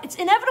life. It's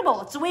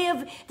inevitable. It's the way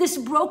of this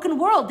broken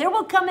world. There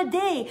will come a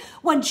day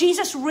when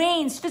Jesus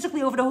reigns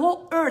physically over the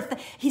whole earth.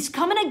 He's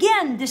coming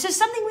again. This is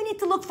something we need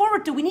to look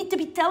forward to. We need to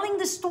be telling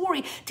this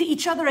story to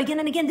each other again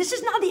and again. This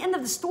is not the end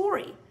of the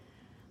story.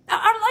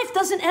 Our life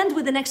doesn't end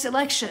with the next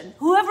election.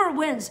 Whoever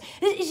wins.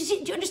 Do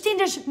you understand?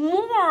 There's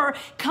more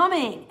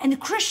coming. And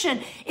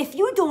Christian, if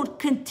you don't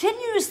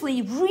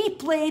continuously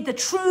replay the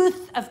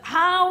truth of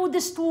how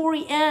the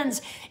story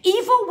ends,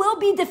 evil will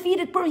be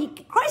defeated.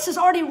 Christ has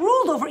already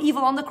ruled over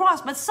evil on the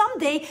cross, but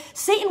someday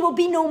Satan will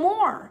be no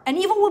more, and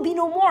evil will be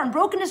no more, and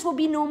brokenness will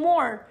be no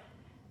more.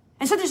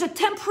 And so there's a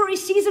temporary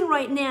season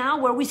right now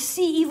where we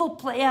see evil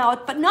play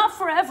out, but not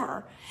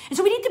forever. And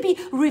so we need to be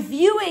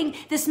reviewing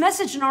this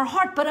message in our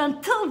heart. But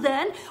until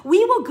then,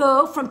 we will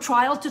go from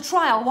trial to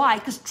trial. Why?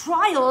 Because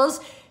trials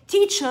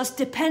teach us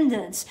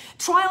dependence.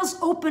 Trials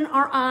open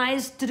our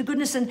eyes to the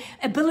goodness and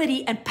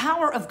ability and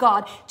power of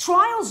God.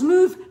 Trials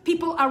move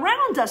people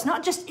around us,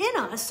 not just in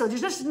us. So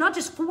there's not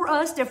just for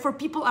us, they're for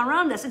people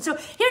around us. And so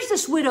here's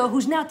this widow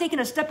who's now taken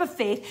a step of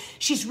faith.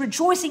 She's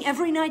rejoicing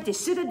every night. They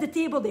sit at the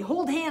table, they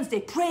hold hands,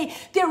 they pray.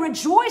 They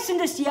rejoice in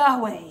this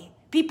Yahweh.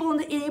 People in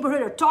the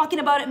neighborhood are talking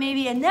about it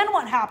maybe. And then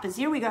what happens?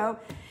 Here we go.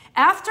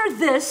 After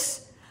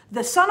this,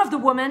 the son of the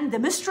woman, the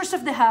mistress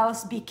of the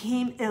house,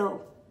 became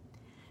ill.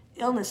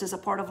 Illness is a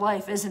part of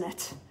life, isn't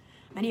it?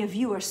 Many of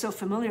you are so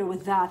familiar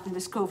with that in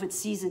this COVID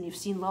season. You've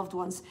seen loved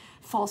ones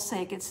fall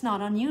sick. It's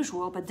not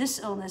unusual, but this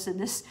illness in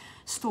this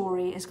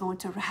story is going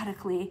to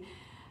radically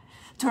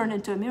turn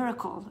into a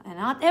miracle. And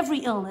not every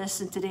illness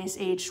in today's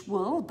age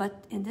will,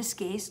 but in this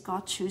case,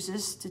 God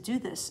chooses to do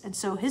this. And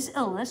so his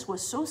illness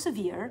was so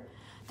severe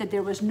that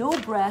there was no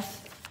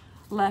breath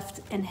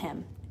left in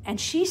him.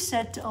 And she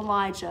said to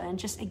Elijah, and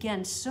just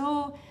again,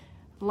 so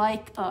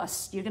like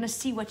us, you're going to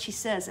see what she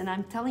says. And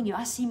I'm telling you,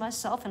 I see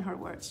myself in her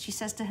words. She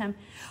says to him,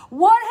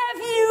 "What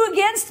have you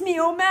against me,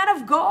 O man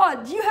of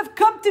God? You have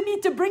come to me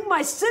to bring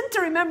my sin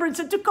to remembrance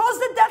and to cause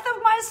the death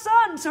of my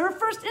son." So her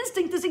first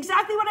instinct is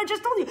exactly what I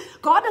just told you.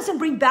 God doesn't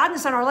bring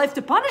badness in our life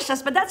to punish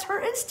us, but that's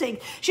her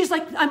instinct. She's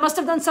like, I must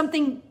have done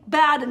something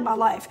bad in my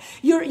life.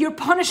 You're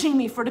punishing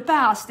me for the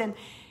past.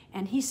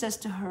 And he says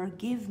to her,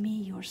 "Give me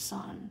your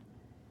son."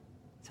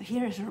 So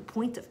here is her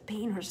point of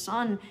pain. Her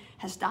son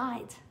has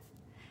died.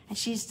 And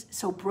she's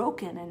so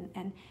broken.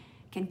 And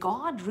can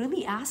God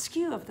really ask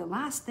you of the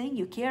last thing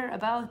you care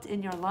about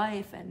in your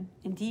life? And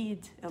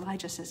indeed,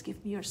 Elijah says,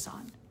 "Give me your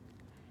son."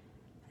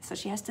 So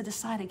she has to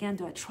decide again,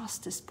 do I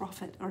trust this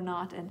prophet or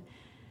not? And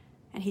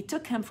he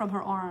took him from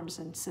her arms.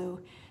 And so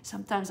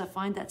sometimes I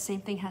find that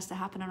same thing has to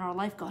happen in our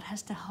life. God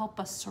has to help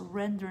us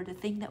surrender the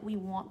thing that we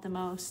want the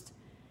most.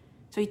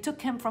 So he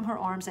took him from her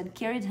arms and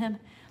carried him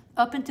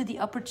up into the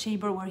upper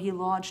chamber where he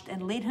lodged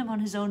and laid him on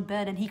his own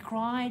bed. And he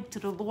cried to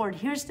the Lord.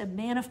 Here's the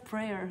man of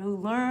prayer who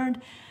learned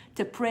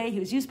to pray. He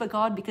was used by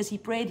God because he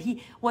prayed.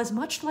 He was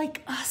much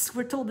like us,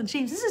 we're told in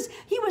James.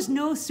 He was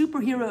no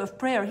superhero of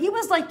prayer. He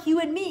was like you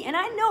and me. And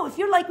I know if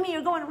you're like me,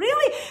 you're going,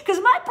 really? Because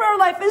my prayer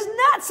life is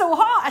not so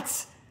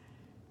hot.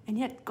 And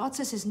yet God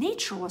says his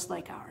nature was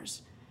like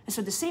ours. And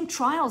so the same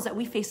trials that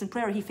we face in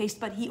prayer, he faced,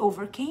 but he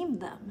overcame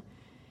them.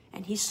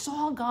 And he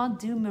saw God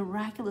do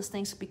miraculous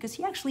things because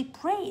he actually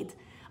prayed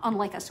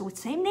unlike us. So with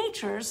same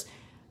natures,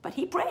 But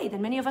he prayed,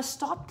 and many of us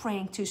stop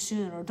praying too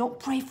soon or don't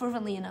pray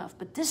fervently enough.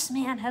 But this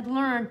man had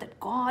learned that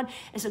God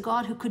is a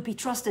God who could be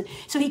trusted.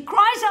 So he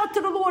cries out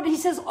to the Lord, and he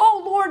says,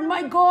 oh, Lord,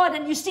 my God.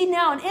 And you see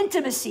now an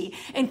intimacy,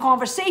 in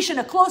conversation,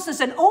 a closeness,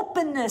 an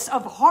openness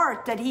of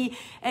heart that he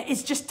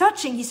is just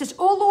touching. He says,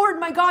 oh, Lord,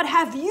 my God,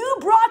 have you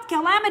brought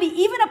calamity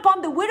even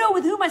upon the widow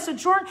with whom I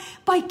sojourn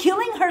by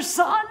killing her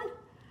son?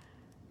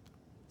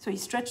 So he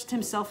stretched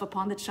himself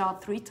upon the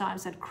child 3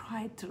 times and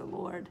cried to the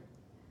Lord,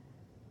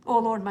 oh,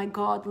 Lord, my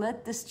God,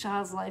 let this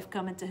child's life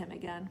come into him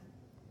again.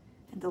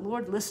 And the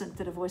Lord listened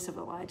to the voice of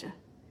Elijah,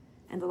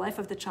 and the life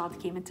of the child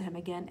came into him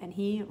again, and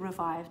he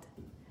revived.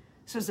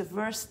 So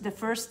it's the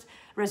first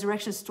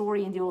resurrection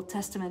story in the Old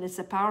Testament. It's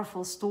a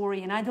powerful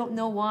story, and I don't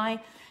know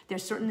why.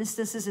 There's certain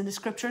instances in the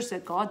scriptures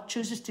that God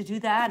chooses to do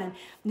that. And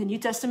in the New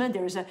Testament,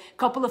 there's a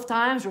couple of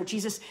times where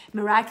Jesus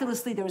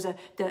miraculously, there was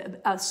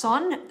a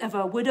son of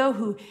a widow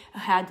who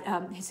had,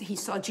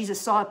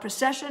 Jesus saw a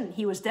procession,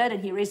 he was dead,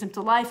 and he raised him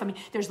to life. I mean,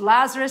 there's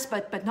Lazarus,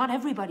 but not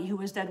everybody who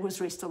was dead was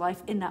raised to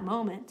life in that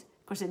moment.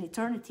 Of course, in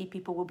eternity,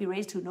 people will be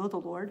raised who know the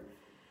Lord.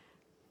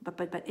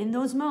 But in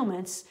those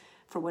moments,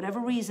 for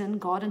whatever reason,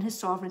 God in his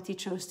sovereignty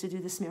chose to do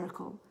this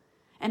miracle.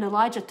 And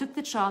Elijah took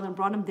the child and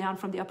brought him down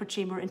from the upper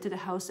chamber into the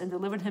house and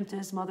delivered him to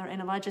his mother.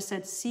 And Elijah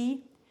said,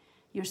 see,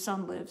 your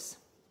son lives.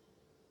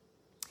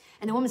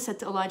 And the woman said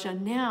to Elijah,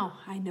 now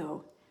I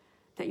know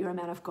that you're a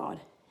man of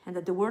God and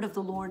that the word of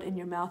the Lord in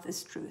your mouth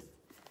is truth.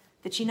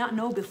 Did she not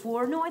know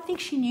before? No, I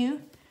think she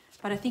knew,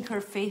 but I think her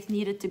faith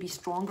needed to be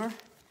stronger.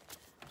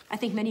 I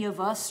think many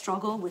of us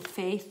struggle with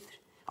faith,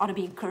 ought to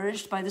be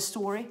encouraged by the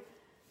story.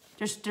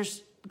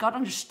 God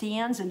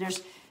understands, and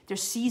there's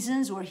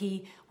seasons where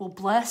he will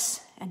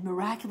bless and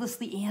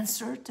miraculously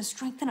answer to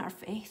strengthen our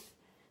faith.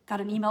 Got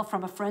an email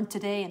from a friend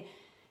today, and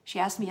she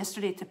asked me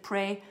yesterday to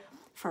pray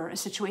for a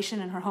situation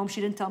in her home.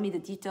 She didn't tell me the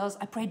details.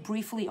 I prayed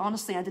briefly.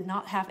 Honestly, I did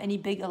not have any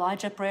big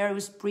Elijah prayer. It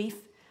was brief.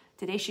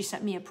 Today she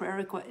sent me a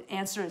prayer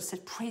answer and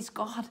said, praise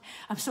God.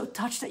 I'm so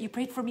touched that you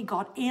prayed for me.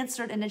 God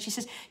answered. And then she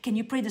says, can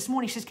you pray this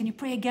morning? She says, can you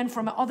pray again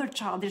for my other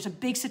child? There's a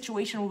big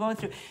situation we're going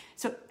through.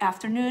 So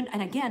afternoon,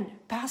 and again,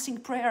 passing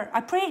prayer. I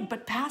prayed,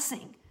 but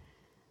passing.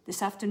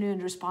 This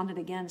afternoon responded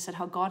again, said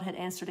how God had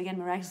answered again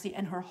miraculously.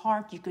 And her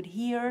heart, you could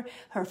hear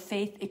her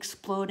faith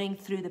exploding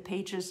through the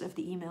pages of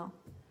the email.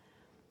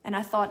 And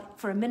I thought,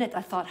 for a minute,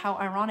 how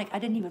ironic. I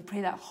didn't even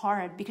pray that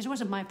hard because it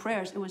wasn't my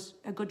prayers. It was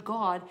a good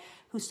God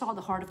who saw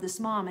the heart of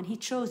this mom. And he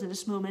chose in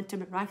this moment to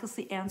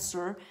miraculously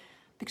answer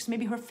because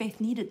maybe her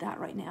faith needed that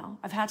right now.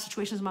 I've had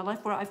situations in my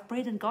life where I've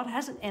prayed and God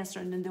hasn't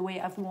answered in the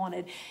way I've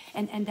wanted.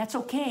 And that's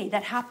okay.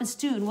 That happens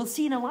too. And we'll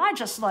see in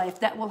Elijah's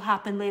life that will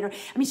happen later.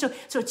 I mean, so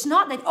it's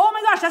not that, oh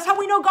my gosh, that's how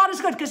we know God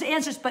is good because it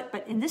answers.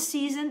 But in this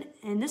season,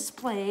 in this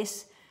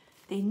place,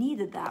 they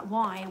needed that.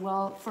 Why?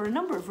 Well, for a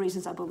number of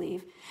reasons, I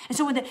believe. And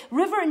so when the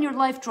river in your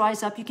life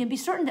dries up, you can be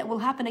certain that will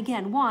happen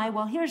again. Why?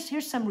 Well,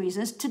 here's some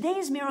reasons.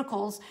 Today's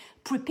miracles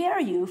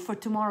prepare you for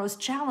tomorrow's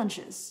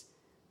challenges.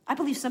 I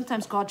believe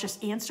sometimes God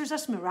just answers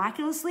us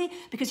miraculously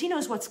because he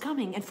knows what's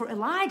coming. And for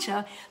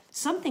Elijah,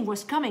 something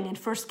was coming in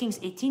 1 Kings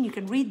 18. You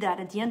can read that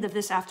at the end of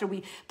this after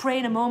we pray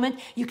in a moment.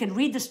 You can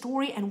read the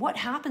story. And what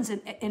happens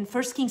in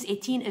 1 Kings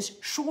 18 is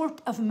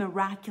short of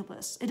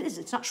miraculous. It is.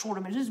 It's not short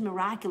of it. It is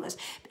miraculous.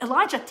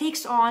 Elijah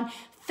takes on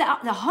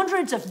the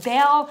hundreds of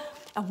Baal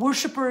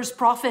worshippers,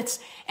 prophets,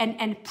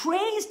 and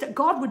prays that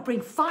God would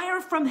bring fire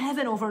from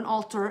heaven over an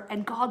altar,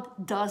 and God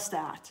does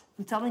that.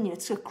 I'm telling you,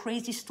 it's a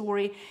crazy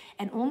story,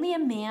 and only a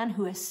man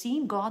who has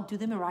seen God do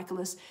the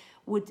miraculous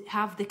would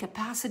have the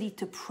capacity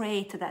to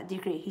pray to that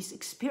degree. He's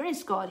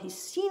experienced God, he's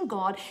seen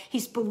God,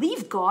 he's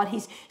believed God,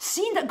 he's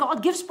seen that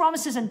God gives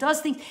promises and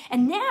does things,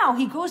 and now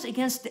he goes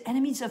against the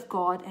enemies of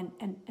God,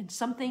 and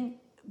something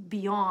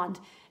beyond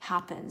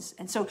happens.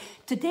 And so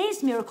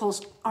today's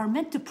miracles are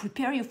meant to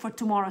prepare you for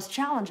tomorrow's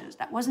challenges.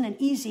 That wasn't an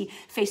easy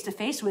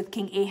face-to-face with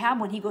King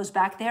Ahab when he goes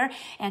back there,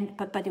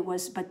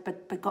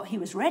 but God, he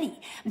was ready.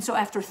 And so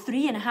after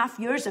 3.5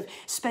 years of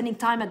spending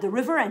time at the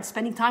river and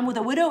spending time with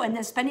a widow and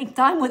then spending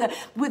time with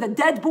a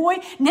dead boy,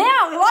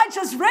 now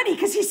Elijah's ready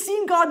because he's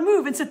seen God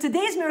move. And so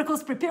today's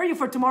miracles prepare you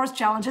for tomorrow's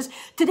challenges.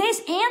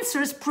 Today's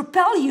answers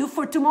propel you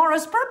for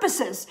tomorrow's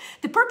purposes.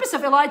 The purpose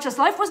of Elijah's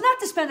life was not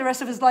to spend the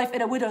rest of his life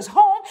in a widow's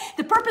home.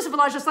 The purpose of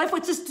Elijah's life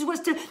was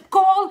to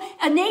call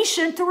a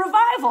nation to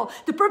revival.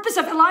 The purpose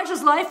of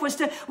Elijah's life was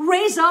to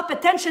raise up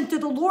attention to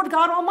the Lord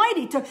God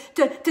Almighty, to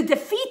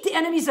defeat the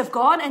enemies of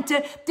God and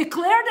to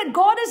declare that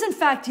God is in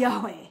fact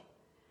Yahweh.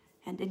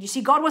 And you see,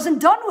 God wasn't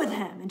done with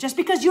him. And just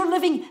because you're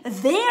living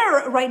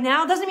there right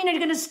now doesn't mean that you're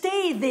going to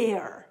stay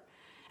there.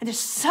 And there's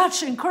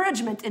such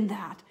encouragement in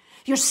that.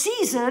 Your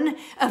season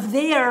of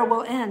there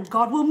will end.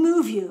 God will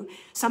move you,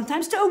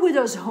 sometimes to a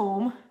widow's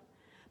home,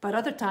 but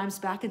other times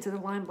back into the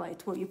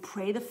limelight where you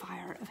pray the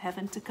fire of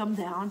heaven to come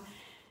down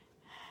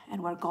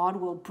and where God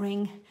will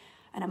bring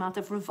an amount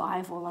of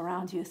revival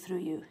around you through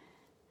you.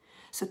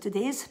 So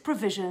today's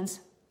provisions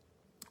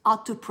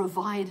ought to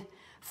provide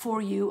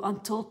for you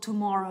until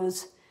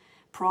tomorrow's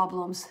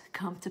problems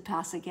come to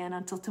pass again,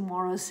 until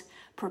tomorrow's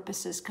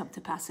purposes come to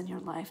pass in your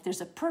life.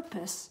 There's a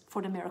purpose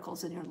for the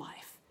miracles in your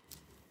life.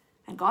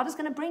 And God is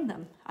going to bring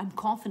them. I'm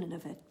confident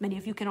of it. Many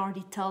of you can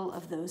already tell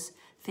of those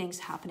things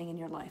happening in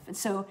your life. And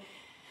so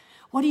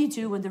what do you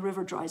do when the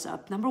river dries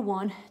up? Number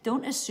one,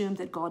 don't assume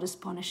that God is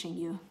punishing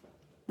you.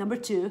 Number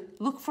two,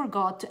 look for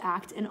God to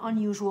act in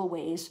unusual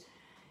ways.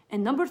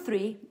 And number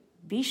three,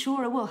 be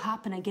sure it will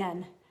happen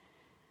again,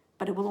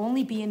 but it will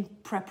only be in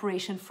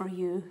preparation for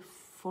you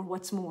for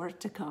what's more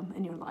to come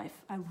in your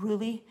life. I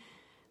really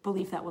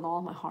believe that with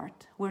all my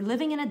heart. We're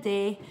living in a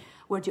day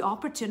where the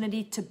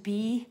opportunity to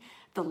be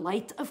the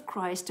light of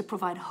Christ, to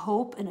provide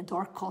hope in a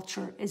dark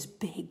culture is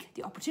big.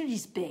 The opportunity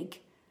is big.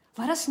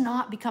 Let us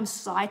not become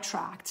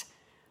sidetracked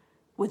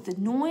with the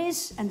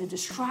noise and the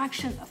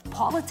distraction of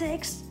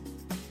politics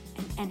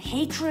and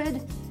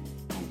hatred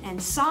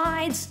and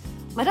sides.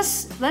 Let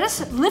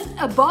us lift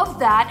above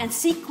that and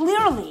see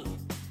clearly,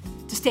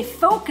 to stay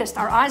focused,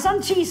 our eyes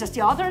on Jesus, the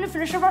author and the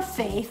finisher of our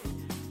faith.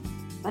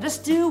 Let us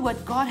do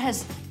what God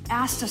has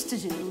asked us to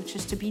do, which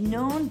is to be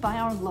known by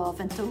our love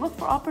and to look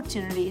for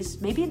opportunities,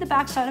 maybe in the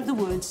backside of the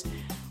woods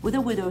with a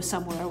widow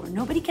somewhere where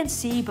nobody can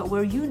see, but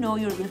where you know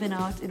you're living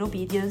out in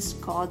obedience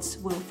God's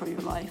will for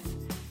your life.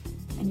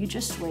 And you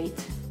just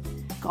wait.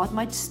 God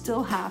might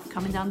still have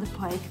coming down the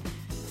pike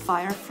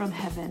fire from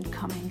heaven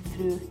coming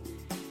through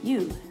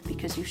you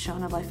because you've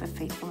shown a life of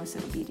faithfulness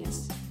and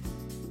obedience.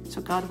 So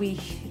God, we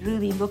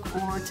really look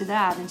forward to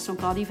that. And so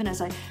God, even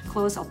as I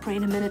close, I'll pray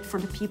in a minute for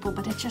the people,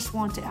 but I just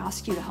want to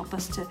ask you to help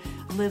us to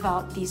live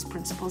out these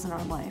principles in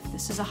our life.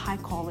 This is a high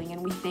calling,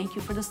 and we thank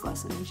you for this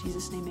lesson. In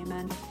Jesus' name,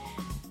 amen.